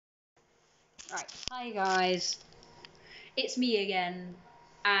Right, hi guys, it's me again,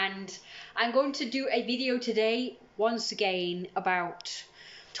 and I'm going to do a video today, once again, about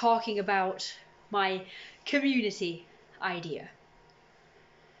talking about my community idea.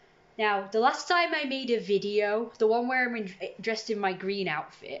 Now, the last time I made a video, the one where I'm dressed in my green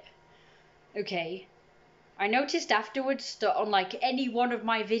outfit, okay, I noticed afterwards that on like any one of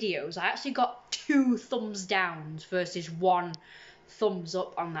my videos, I actually got 2 thumbs downs versus 1 thumbs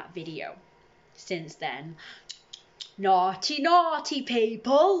up on that video. Since then, naughty, naughty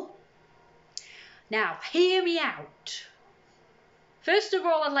people. Now, hear me out. First of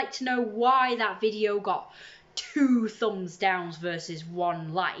all, I'd like to know why that video got 2 thumbs downs versus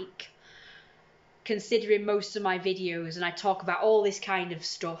 1 like. Considering most of my videos, and I talk about all this kind of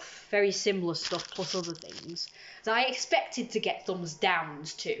stuff, very similar stuff plus other things, that I expected to get thumbs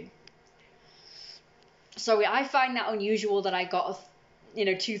downs too. So I find that unusual that I got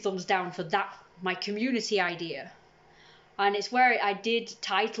 2 thumbs down for that, my community idea. And it's where I did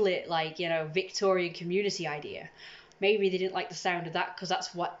title it like, Victorian community idea. Maybe they didn't like the sound of that because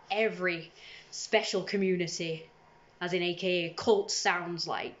that's what every special community, as in aka cult, sounds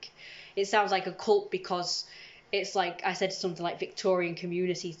like. It sounds like a cult because it's like, I said something like Victorian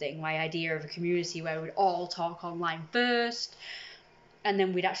community thing, my idea of a community where we'd all talk online first, and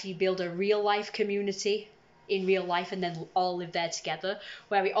then we'd actually build a real life community in real life and then all live there together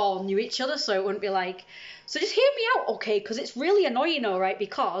where we all knew each other, so it wouldn't be like, so just hear me out, okay, because it's really annoying, alright,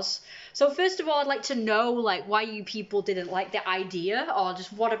 because, so first of all, I'd like to know, like, why you people didn't like the idea, or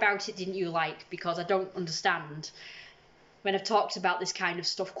just what about it didn't you like, because I don't understand when I've talked about this kind of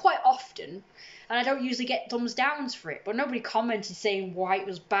stuff quite often, and I don't usually get thumbs downs for it, but nobody commented saying why it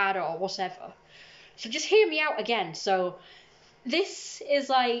was bad or whatever, so just hear me out again. So this is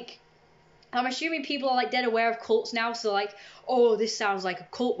like, I'm assuming people are like dead aware of cults now, so like, oh, this sounds like a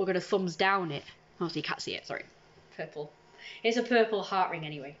cult, we're gonna thumbs down it. Oh, so you can't see it, sorry. Purple. It's a purple heart ring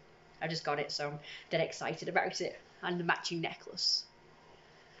anyway. I just got it, so I'm dead excited about it. And the matching necklace.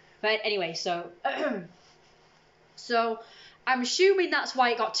 But anyway, so so I'm assuming that's why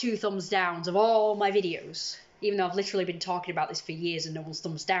it got 2 thumbs downs of all my videos. Even though I've literally been talking about this for years and no one's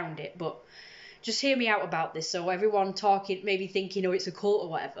thumbs downed it, but just hear me out about this, so everyone talking, maybe thinking, oh, it's a cult or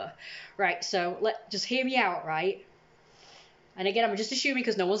whatever. Right, so just hear me out, right? And again, I'm just assuming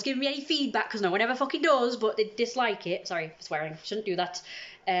because no one's giving me any feedback, because no one ever fucking does, but they dislike it. Sorry for swearing, shouldn't do that.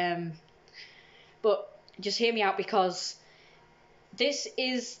 But just hear me out, because this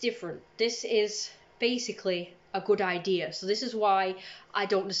is different. This is basically a good idea. So this is why I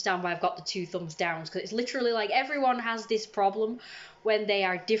don't understand why I've got the 2 thumbs downs, because it's literally like everyone has this problem when they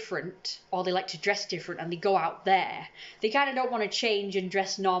are different, or they like to dress different and they go out there. They kind of don't want to change and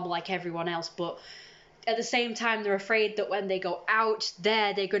dress normal like everyone else, but at the same time they're afraid that when they go out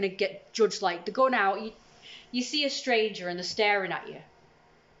there they're going to get judged. Like, they're going out, you see a stranger and they're staring at you,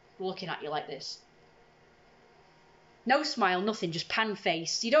 looking at you like this. No smile, nothing, just pan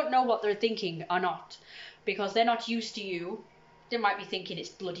face. You don't know what they're thinking or not, because they're not used to you. They might be thinking it's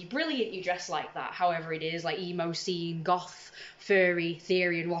bloody brilliant you dress like that, however it is, like emo scene, goth, furry,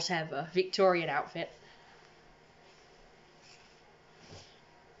 therian, whatever, Victorian outfit.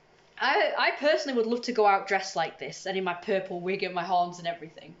 I personally would love to go out dressed like this, and in my purple wig and my horns and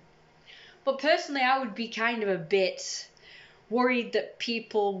everything. But personally, I would be kind of a bit worried that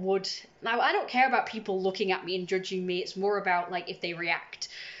people would... Now, I don't care about people looking at me and judging me. It's more about, like, if they react.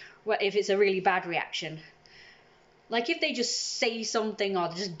 If it's a really bad reaction. Like, if they just say something or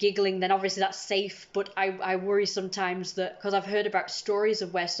they're just giggling, then obviously that's safe. But I worry sometimes that... Because I've heard about stories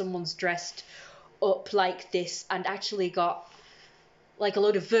of where someone's dressed up like this and actually got, like, a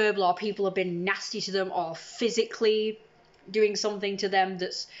load of verbal, or people have been nasty to them or physically doing something to them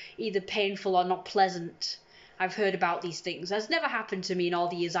that's either painful or not pleasant. I've heard about these things. That's never happened to me in all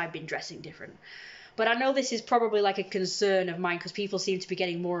the years I've been dressing different. But I know this is probably like a concern of mine, because people seem to be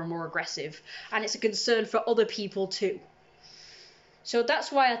getting more and more aggressive. And it's a concern for other people too. So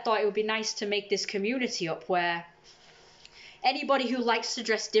that's why I thought it would be nice to make this community up where anybody who likes to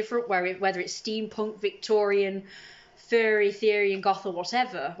dress different, whether it's steampunk, Victorian, furry, therian, goth, or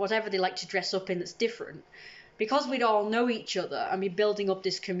whatever they like to dress up in that's different, because we'd all know each other and be building up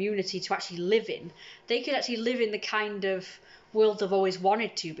this community to actually live in, they could actually live in the kind of world they've always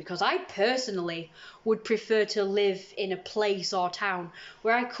wanted to. Because I personally would prefer to live in a place or town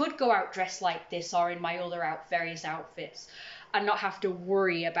where I could go out dressed like this or in my other various outfits and not have to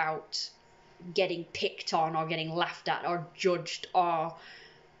worry about getting picked on or getting laughed at or judged, or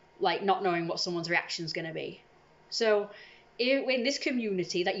like not knowing what someone's reaction is going to be. So in this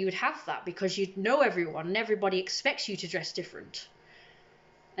community, that you would have that, because you'd know everyone and everybody expects you to dress different.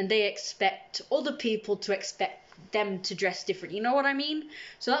 and they expect other people to expect them to dress different. You know what I mean?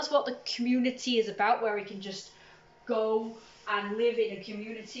 So that's what the community is about, where we can just go and live in a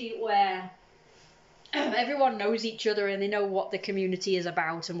community where everyone knows each other and they know what the community is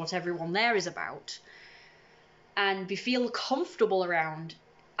about and what everyone there is about, and we feel comfortable around.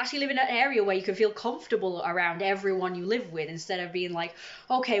 Actually live in an area where you can feel comfortable around everyone you live with, instead of being like,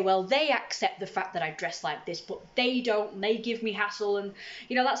 okay, well, they accept the fact that I dress like this, but they don't, and they give me hassle. And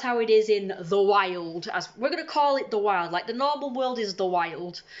you know, that's how it is in the wild, as we're going to call it, the wild. Like, the normal world is the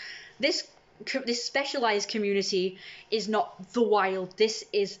wild. This specialized community is not the wild. This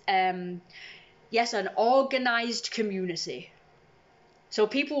is yes, an organized community. So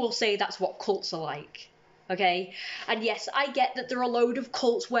people will say that's what cults are like. Okay, and yes, I get that there are a load of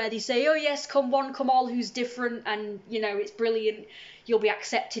cults where they say, oh yes, come one, come all who's different, and you know, it's brilliant, you'll be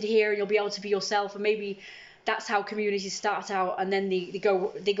accepted here and you'll be able to be yourself. And maybe that's how communities start out, and then they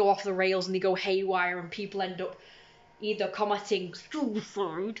go off the rails and they go haywire, and people end up either committing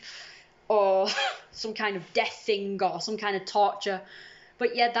suicide or some kind of death thing or some kind of torture.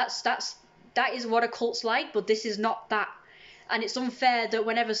 But yeah, that is what a cult's like, but this is not that. And it's unfair that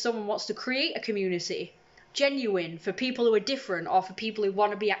whenever someone wants to create a community genuine for people who are different, or for people who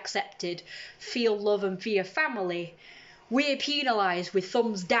want to be accepted, feel love and feel family, we're penalised with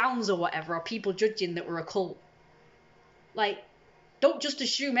thumbs downs or whatever, or people judging that we're a cult. Like, don't just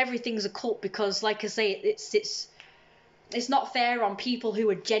assume everything's a cult, because like I say, it's not fair on people who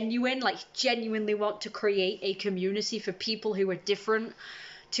are genuine, like genuinely want to create a community for people who are different,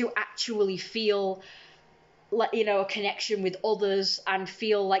 to actually feel like, you know, a connection with others and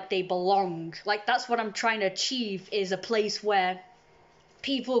feel like they belong. Like, that's what I'm trying to achieve, is a place where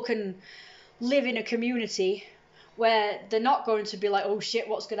people can live in a community where they're not going to be like, oh shit,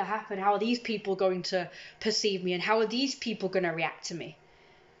 what's going to happen? How are these people going to perceive me? And how are these people going to react to me?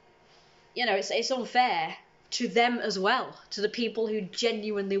 You know, it's unfair to them as well, to the people who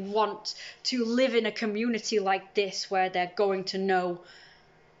genuinely want to live in a community like this, where they're going to know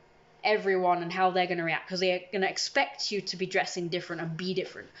everyone and how they're going to react, because they're going to expect you to be dressing different and be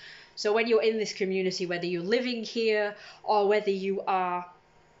different. So when you're in this community, whether you're living here or whether you are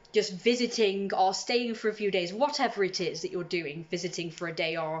just visiting or staying for a few days, whatever it is that you're doing, visiting for a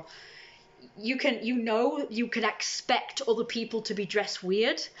day, or you can expect other people to be dressed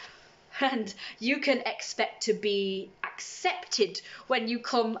weird, and you can expect to be accepted when you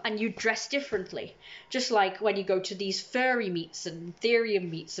come and you dress differently. Just like when you go to these furry meets and therian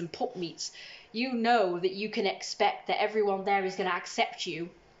meets and pup meets, you know that you can expect that everyone there is going to accept you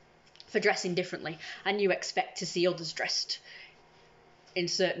for dressing differently, and you expect to see others dressed in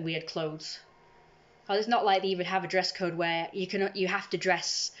certain weird clothes. Well, it's not like they even have a dress code where you have to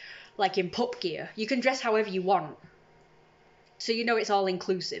dress like in pup gear. You can dress however you want. So you know it's all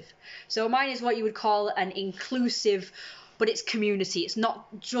inclusive. So mine is what you would call an inclusive, but it's community. It's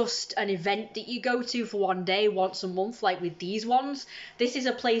not just an event that you go to for one day, once a month, like with these ones. This is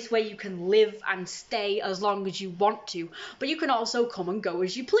a place where you can live and stay as long as you want to, but you can also come and go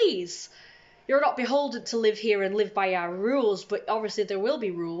as you please. You're not beholden to live here and live by our rules, but obviously there will be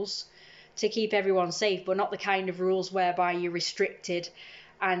rules to keep everyone safe, but not the kind of rules whereby you're restricted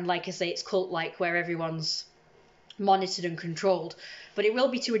and, like I say, it's cult-like, where everyone's monitored and controlled. But it will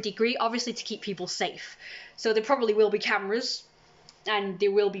be to a degree, obviously, to keep people safe. So there probably will be cameras and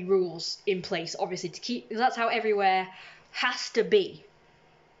there will be rules in place, obviously, to keep, because that's how everywhere has to be.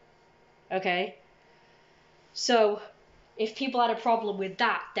 Okay? So if people had a problem with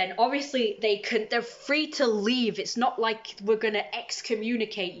that, then obviously they're free to leave. It's not like we're going to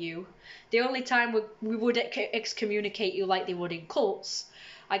excommunicate you. The only time we would excommunicate you like they would in cults,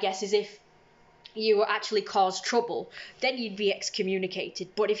 I guess, is if you actually cause trouble. Then you'd be excommunicated.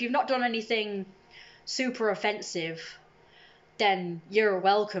 But if you've not done anything super offensive, then you're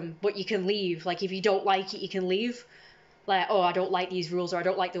welcome, but you can leave. Like, if you don't like it, you can leave. Like, oh, I don't like these rules, or I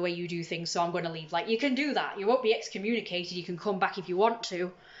don't like the way you do things, so I'm going to leave. Like, you can do that. You won't be excommunicated. You can come back if you want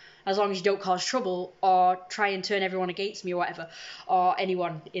to, as long as you don't cause trouble or try and turn everyone against me or whatever, or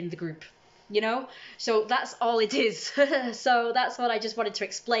anyone in the group, you know? So that's all it is. So that's what I just wanted to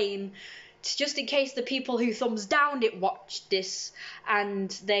explain, just in case the people who thumbs down it watch this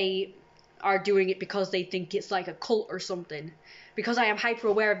and they are doing it because they think it's like a cult or something. Because I am hyper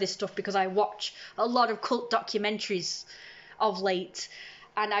aware of this stuff, because I watch a lot of cult documentaries of late,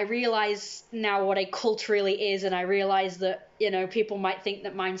 and I realise now what a cult really is, and I realise that, you know, people might think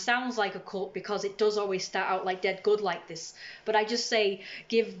that mine sounds like a cult because it does always start out like dead good like this. But I just say,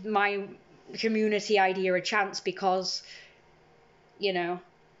 give my community idea a chance, because, you know,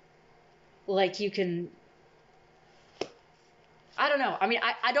 like, you can I don't know. I mean,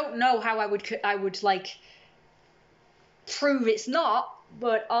 I don't know how I would like prove it's not,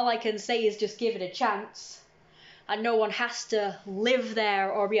 but all I can say is just give it a chance. And no one has to live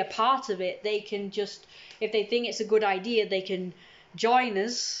there or be a part of it. They can just, if they think it's a good idea, they can join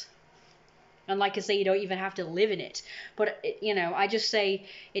us. And like I say, you don't even have to live in it. But, you know, I just say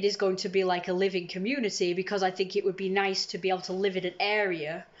it is going to be like a living community, because I think it would be nice to be able to live in an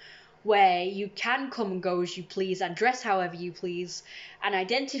area where you can come and go as you please and dress however you please and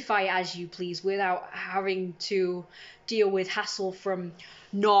identify as you please without having to deal with hassle from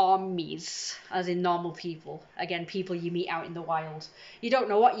normies, as in normal people. Again, people you meet out in the wild. You don't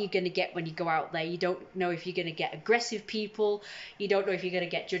know what you're going to get when you go out there. You don't know if you're going to get aggressive people. You don't know if you're going to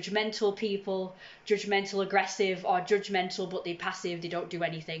get judgmental people, judgmental aggressive, or judgmental but they're passive, they don't do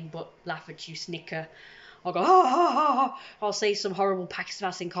anything but laugh at you, snicker, or go, ha ha ha ha, or say some horrible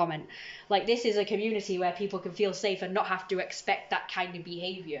passing comment. Like, this is a community where people can feel safe and not have to expect that kind of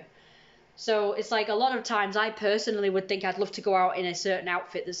behavior. So it's like, a lot of times I personally would think I'd love to go out in a certain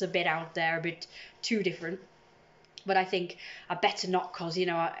outfit that's a bit out there, a bit too different. But I think I better not, because, you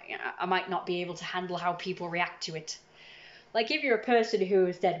know, I might not be able to handle how people react to it. Like, if you're a person who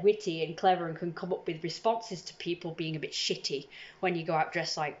is dead witty and clever and can come up with responses to people being a bit shitty when you go out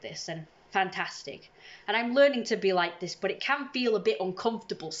dressed like this, then fantastic. And I'm learning to be like this, but it can feel a bit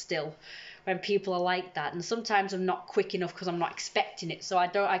uncomfortable still when people are like that. And sometimes I'm not quick enough because I'm not expecting it, so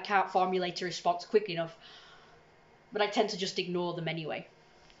I can't formulate a response quick enough. But I tend to just ignore them anyway.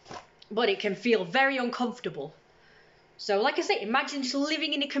 But it can feel very uncomfortable. So like I say, imagine just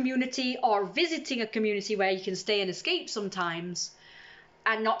living in a community or visiting a community where you can stay and escape sometimes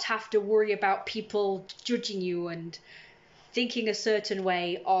and not have to worry about people judging you and thinking a certain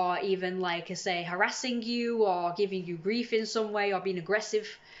way, or even, like I say, harassing you or giving you grief in some way or being aggressive.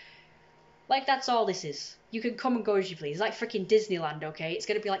 Like, that's all this is. You can come and go as you please. It's like freaking Disneyland, okay? It's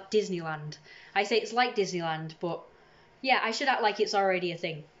going to be like Disneyland. I say it's like Disneyland, but yeah, I should act like it's already a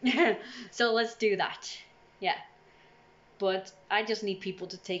thing. So let's do that. Yeah. But I just need people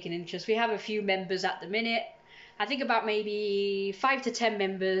to take an interest. We have a few members at the minute. I think about maybe 5 to 10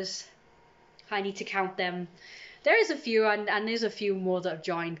 members. I need to count them. There is a few, and there's a few more that have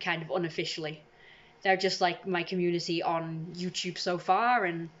joined kind of unofficially. They're just like my community on YouTube so far,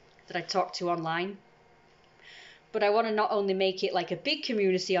 and that I talk to online. But I want to not only make it like a big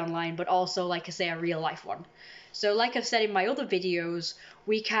community online, but also, like I say, a real life one. So like I've said in my other videos,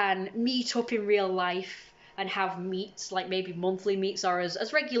 we can meet up in real life and have meets, like maybe monthly meets, or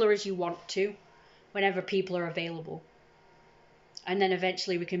as regular as you want to, whenever people are available. And then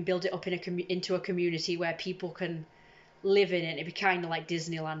eventually we can build it up into a community where people can live in it. It'd be kind of like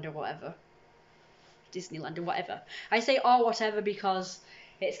Disneyland or whatever. I say or whatever because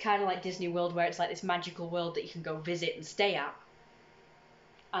it's kind of like Disney World, where it's like this magical world that you can go visit and stay at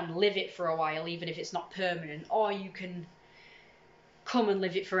and live it for a while, even if it's not permanent. Or you can come and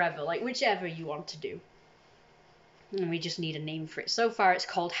live it forever, like whichever you want to do. And we just need a name for it. So far it's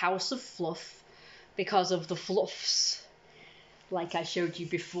called House of Fluff because of the fluffs, like I showed you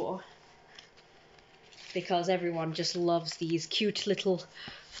before, because everyone just loves these cute little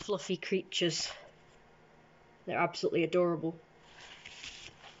fluffy creatures. They're absolutely adorable.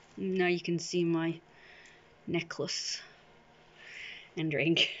 Now you can see my necklace and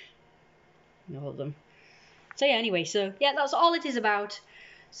ring. All of them. So yeah, anyway, so yeah, that's all it is about.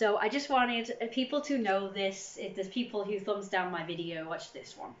 So I just wanted people to know this. If there's people who thumbs down my video, watch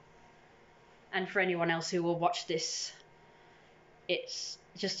this one. And for anyone else who will watch this, it's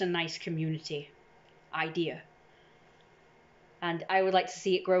just a nice community idea. And I would like to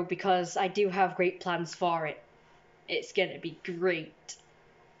see it grow because I do have great plans for it. It's going to be great.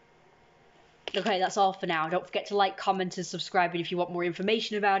 Okay, that's all for now. Don't forget to like, comment, and subscribe. And if you want more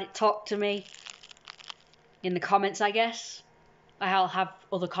information about it, talk to me in the comments, I guess. I'll have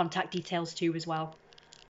other contact details too as well.